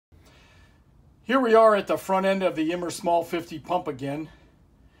Here we are at the front end of the IMER Small 50 pump again,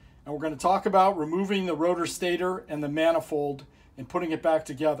 and we're going to talk about removing the rotor stator and the manifold and putting it back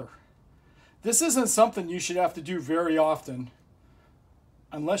together. This isn't something you should have to do very often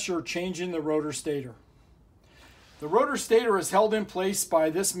unless you're changing the rotor stator. The rotor stator is held in place by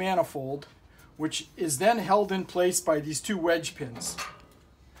this manifold, which is then held in place by these two wedge pins.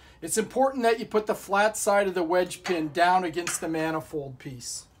 It's important that you put the flat side of the wedge pin down against the manifold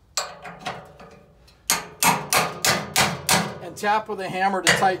piece. And tap with a hammer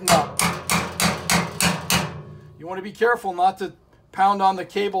to tighten up. You want to be careful not to pound on the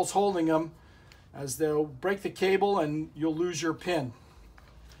cables holding them, as they'll break the cable and you'll lose your pin.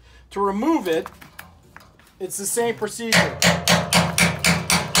 To remove it, it's the same procedure.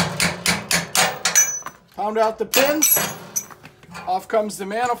 Pound out the pins, off comes the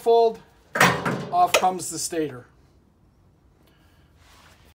manifold, off comes the stator.